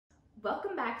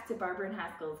Welcome back to Barber and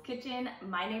Haskill's Kitchen.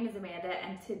 My name is Amanda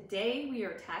and today we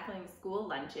are tackling school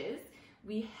lunches.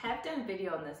 We have done a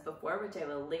video on this before, which I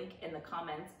will link in the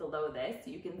comments below this.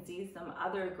 You can see some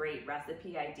other great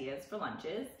recipe ideas for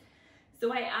lunches.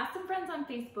 So I asked some friends on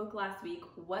Facebook last week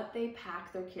what they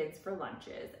pack their kids for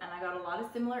lunches, and I got a lot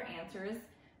of similar answers.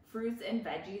 Fruits and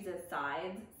veggies as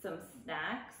sides, some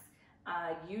snacks,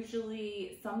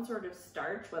 usually some sort of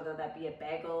starch, whether that be a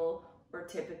bagel or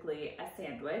typically a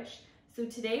sandwich. So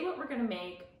today what we're gonna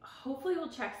make, hopefully will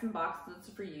check some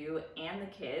boxes for you and the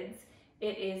kids.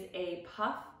 It is a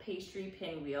puff pastry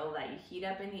pinwheel that you heat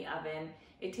up in the oven.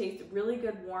 It tastes really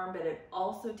good warm, but it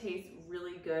also tastes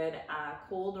really good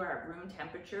cold or at room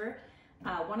temperature.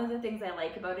 One of the things I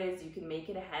like about it is you can make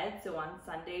it ahead. So on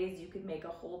Sundays, you could make a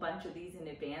whole bunch of these in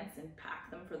advance and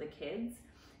pack them for the kids.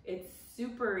 It's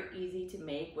super easy to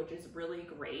make, which is really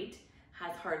great.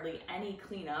 Has hardly any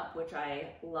cleanup, which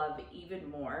I love even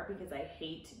more because I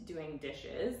hate doing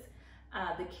dishes.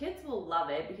 The kids will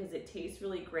love it because it tastes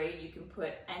really great. You can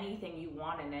put anything you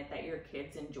want in it that your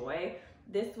kids enjoy.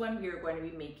 This one we are going to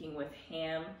be making with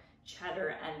ham,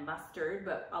 cheddar, and mustard,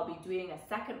 but I'll be doing a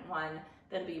second one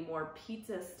that'll be more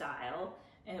pizza style,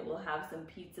 and it will have some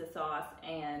pizza sauce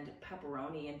and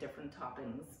pepperoni and different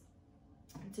toppings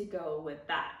to go with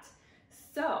that.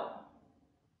 So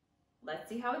let's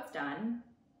see how it's done.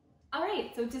 All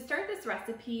right, so to start this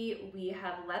recipe, we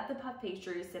have let the puff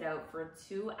pastry sit out for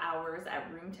 2 hours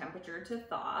at room temperature to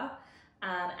thaw.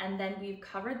 And then we've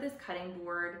covered this cutting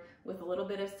board with a little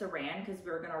bit of saran because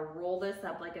we're gonna roll this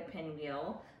up like a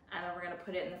pinwheel, and then we're gonna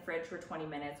put it in the fridge for 20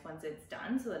 minutes once it's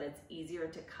done so that it's easier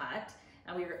to cut.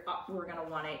 And we're gonna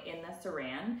want it in the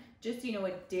saran. Just so you know,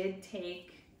 it did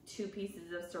take 2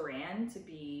 pieces of saran to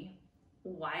be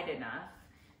wide enough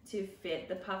to fit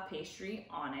the puff pastry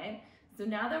on it. So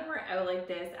now that we're out like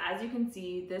this, as you can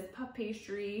see, this puff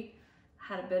pastry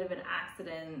had a bit of an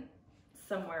accident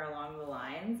somewhere along the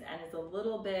lines and is a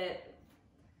little bit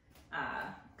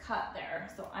cut there.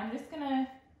 So I'm just gonna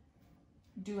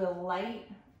do a light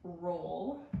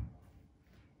roll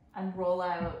and roll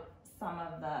out some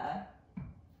of the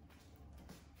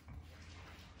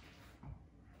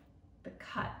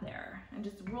cut there and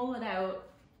just roll it out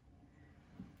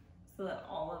so that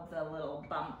all of the little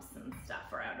bumps and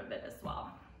stuff are out of it as well.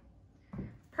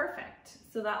 Perfect.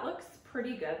 So that looks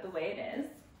pretty good the way it is.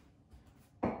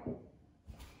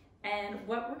 And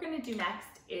what we're gonna do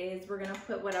next is we're gonna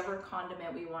put whatever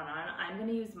condiment we want on. I'm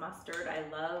gonna use mustard. I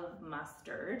love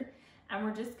mustard. And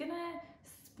we're just gonna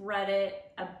spread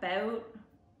it about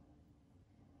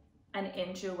an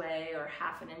inch away or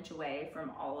half an inch away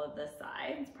from all of the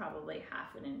sides. Probably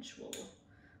half an inch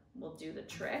will do the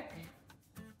trick.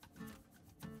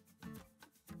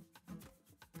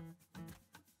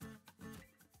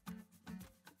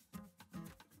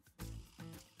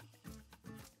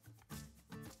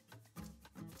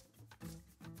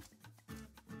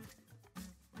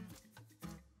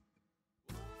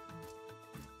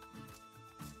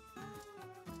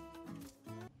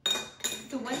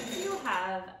 So once you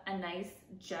have a nice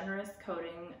generous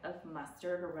coating of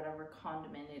mustard or whatever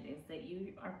condiment it is that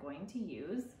you are going to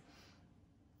use,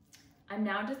 I'm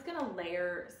now just gonna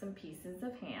layer some pieces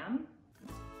of ham.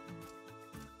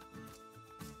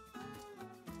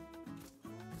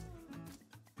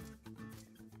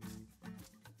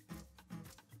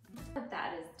 When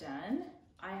that is done,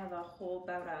 I have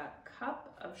about a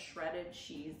cup of shredded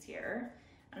cheese here,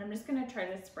 and I'm just gonna try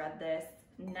to spread this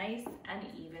nice and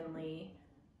evenly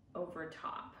over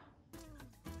top.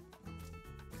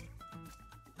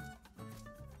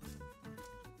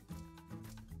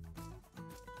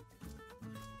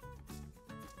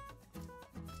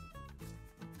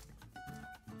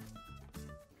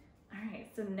 All right,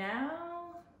 so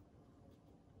now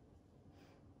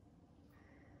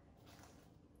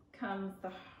comes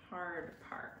the hard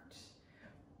part.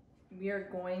 We are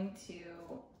going to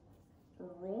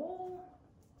roll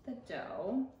the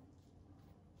dough .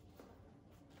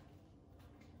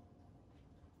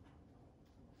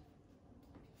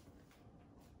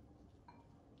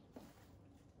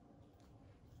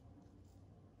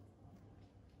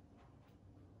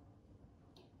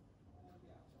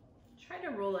 Try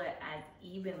to roll it as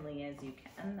evenly as you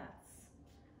can. That's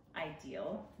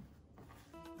ideal.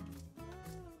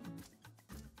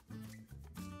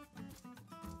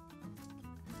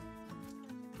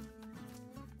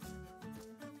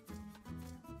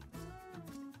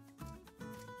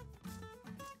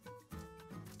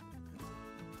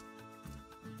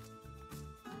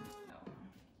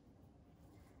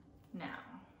 Now,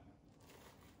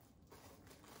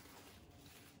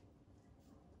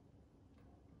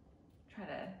 try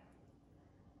to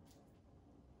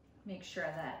make sure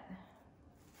that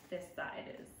this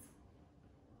side is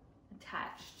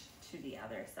attached to the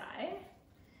other side.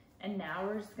 And now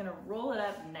we're just gonna roll it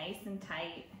up nice and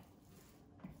tight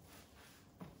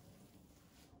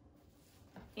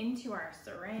into our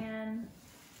saran,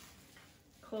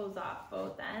 close off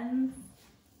both ends.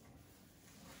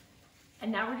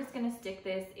 And now we're just gonna stick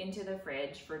this into the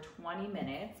fridge for 20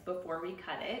 minutes before we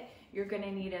cut it. You're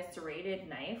gonna need a serrated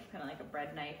knife, kind of like a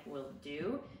bread knife will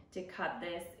do, to cut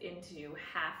this into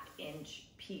 1/2-inch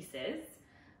pieces.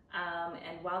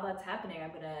 And while that's happening,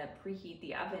 I'm gonna preheat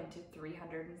the oven to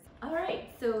 300. All right,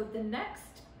 so the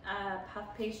next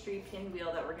puff pastry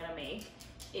pinwheel that we're gonna make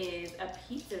is a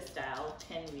pizza style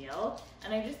pinwheel.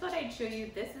 And I just thought I'd show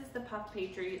you, this is the puff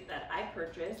pastry that I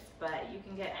purchased, but you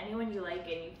can get any one you like,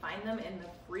 and you find them in the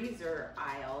freezer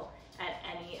aisle at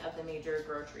any of the major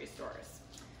grocery stores.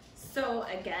 So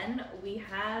again, we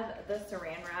have the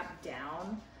saran wrap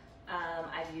down.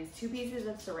 I've used 2 pieces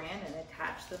of saran and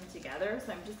attached them together.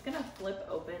 So I'm just gonna flip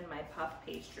open my puff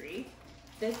pastry.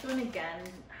 This one again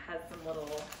has some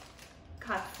little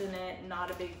cuts in it,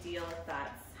 not a big deal if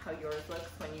that's how yours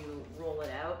looks when you roll it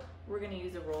out. We're gonna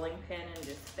use a rolling pin and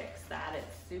just fix that.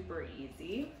 It's super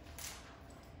easy.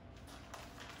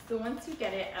 So once you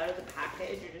get it out of the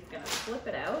package, you're just gonna flip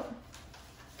it out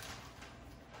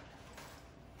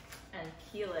and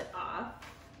peel it off.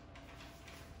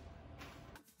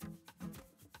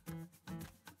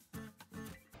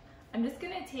 I'm just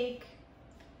gonna take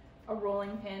a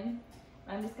rolling pin,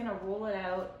 I'm just gonna roll it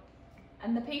out,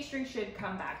 and the pastry should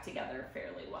come back together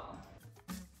fairly well.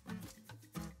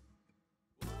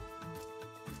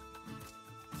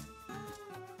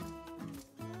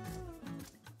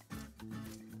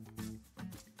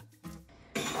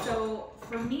 So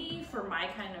for me, for my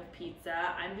kind of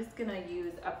pizza, I'm just gonna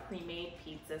use a pre-made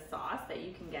pizza sauce that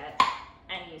you can get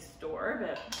any store,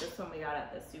 but this one we got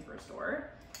at the superstore.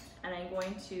 And I'm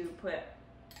going to put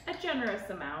a generous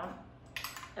amount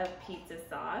of pizza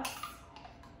sauce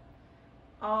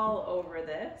all over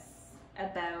this,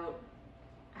 about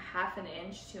 1/2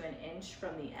 inch to 1 inch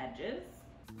from the edges.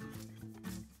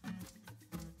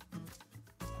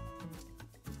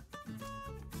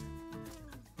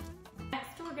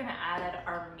 Next, we're gonna add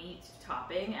our meat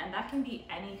topping, and that can be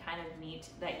any kind of meat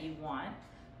that you want.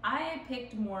 I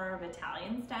picked more of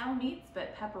Italian style meats,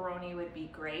 but pepperoni would be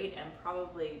great and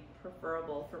probably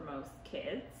preferable for most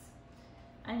kids.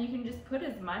 And you can just put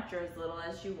as much or as little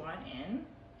as you want in.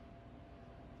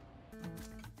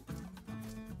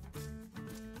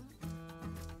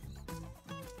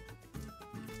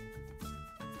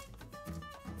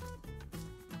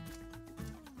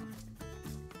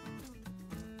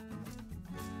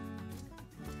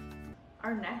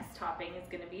 Our next topping is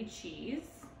going to be cheese.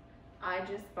 I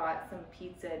just bought some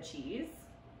pizza cheese,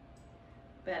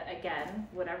 but again,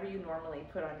 whatever you normally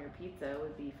put on your pizza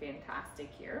would be fantastic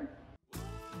here.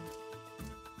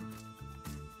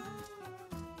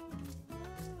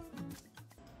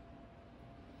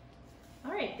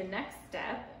 All right, the next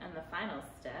step and the final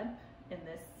step in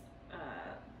this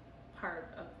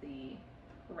part of the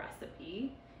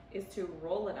recipe is to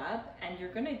roll it up, and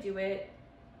you're gonna do it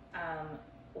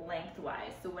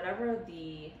lengthwise. So whatever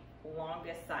the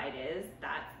longest side is,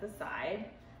 that's the side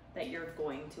that you're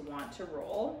going to want to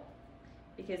roll,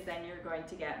 because then you're going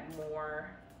to get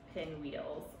more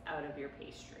pinwheels out of your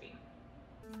pastry.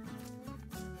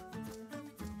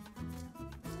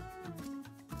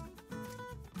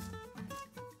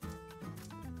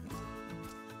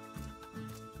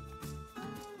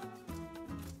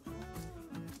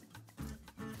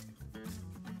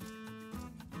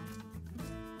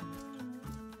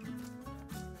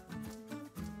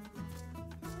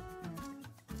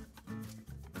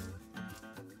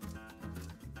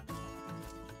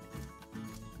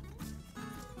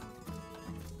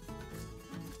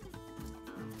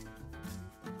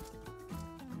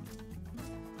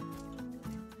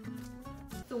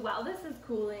 So while this is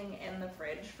cooling in the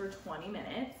fridge for 20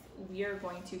 minutes, we are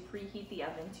going to preheat the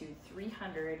oven to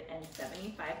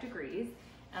 375 degrees,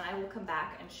 and I will come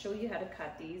back and show you how to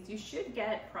cut these. You should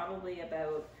get probably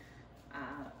about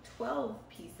 12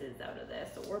 pieces out of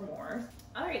this or more.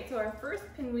 All right, so our first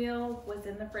pinwheel was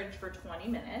in the fridge for 20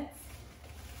 minutes,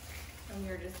 and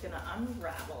you're just gonna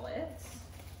unravel it.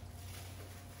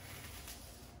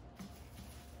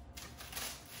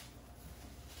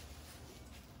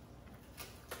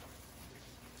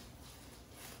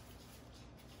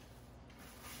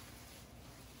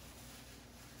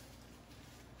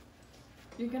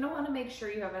 You're gonna wanna make sure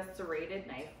you have a serrated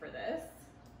knife for this.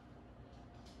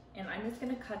 And I'm just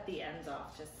gonna cut the ends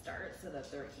off to start so that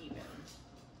they're even.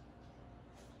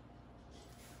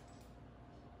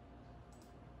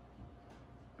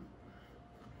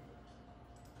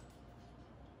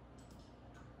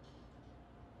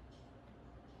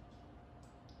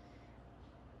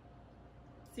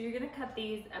 So you're gonna cut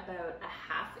these about a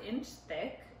 1/2 inch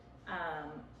thick,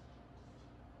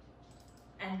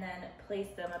 and then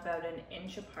place them about 1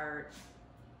 inch apart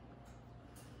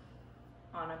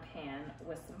on a pan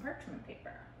with some parchment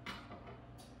paper.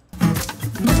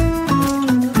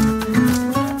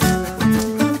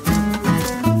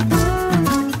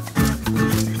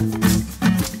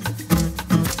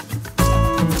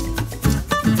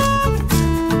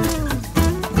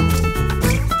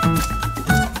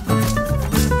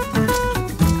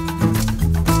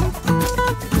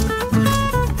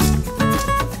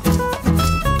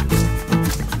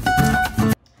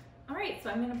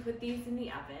 I'm going to put these in the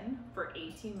oven for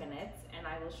 18 minutes and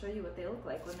I will show you what they look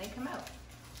like when they come out.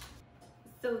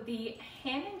 So the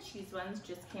ham and cheese ones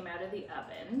just came out of the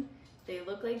oven. They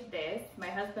look like this. My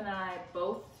husband and I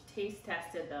both taste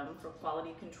tested them for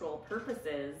quality control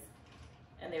purposes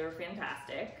and they were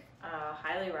fantastic.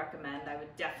 Highly recommend. I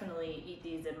would definitely eat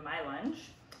these in my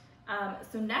lunch.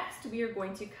 So next we are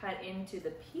going to cut into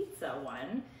the pizza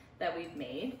one that we've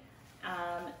made.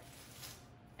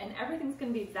 And everything's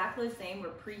gonna be exactly the same. We're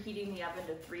preheating the oven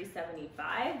to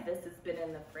 375. This has been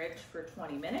in the fridge for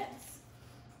 20 minutes.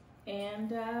 And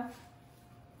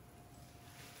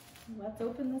let's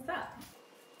open this up.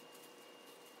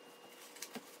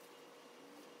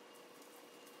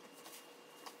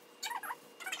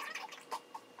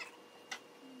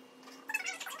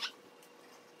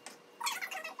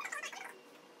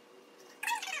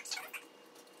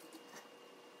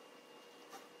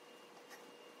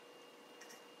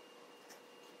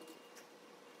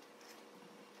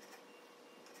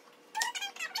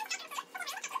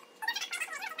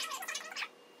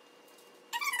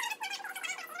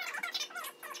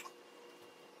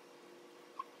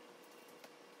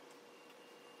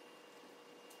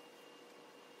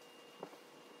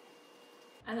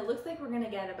 And it looks like we're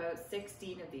gonna get about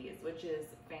 16 of these, which is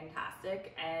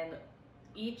fantastic. And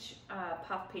each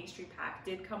puff pastry pack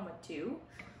did come with 2.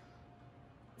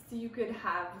 So you could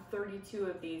have 32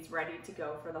 of these ready to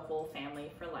go for the whole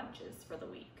family for lunches for the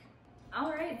week.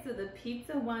 All right, so the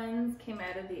pizza ones came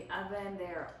out of the oven.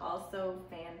 They're also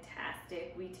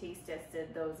fantastic. We taste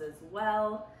tested those as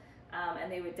well.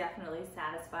 And they would definitely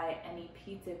satisfy any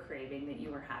pizza craving that you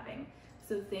were having.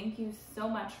 So thank you so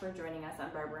much for joining us on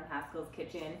Barber and Haskill's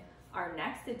Kitchen. Our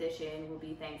next edition will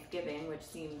be Thanksgiving, which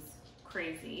seems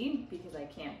crazy because I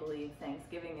can't believe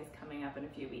Thanksgiving is coming up in a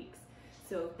few weeks.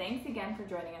 So thanks again for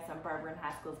joining us on Barber and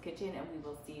Haskill's Kitchen, and we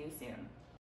will see you soon.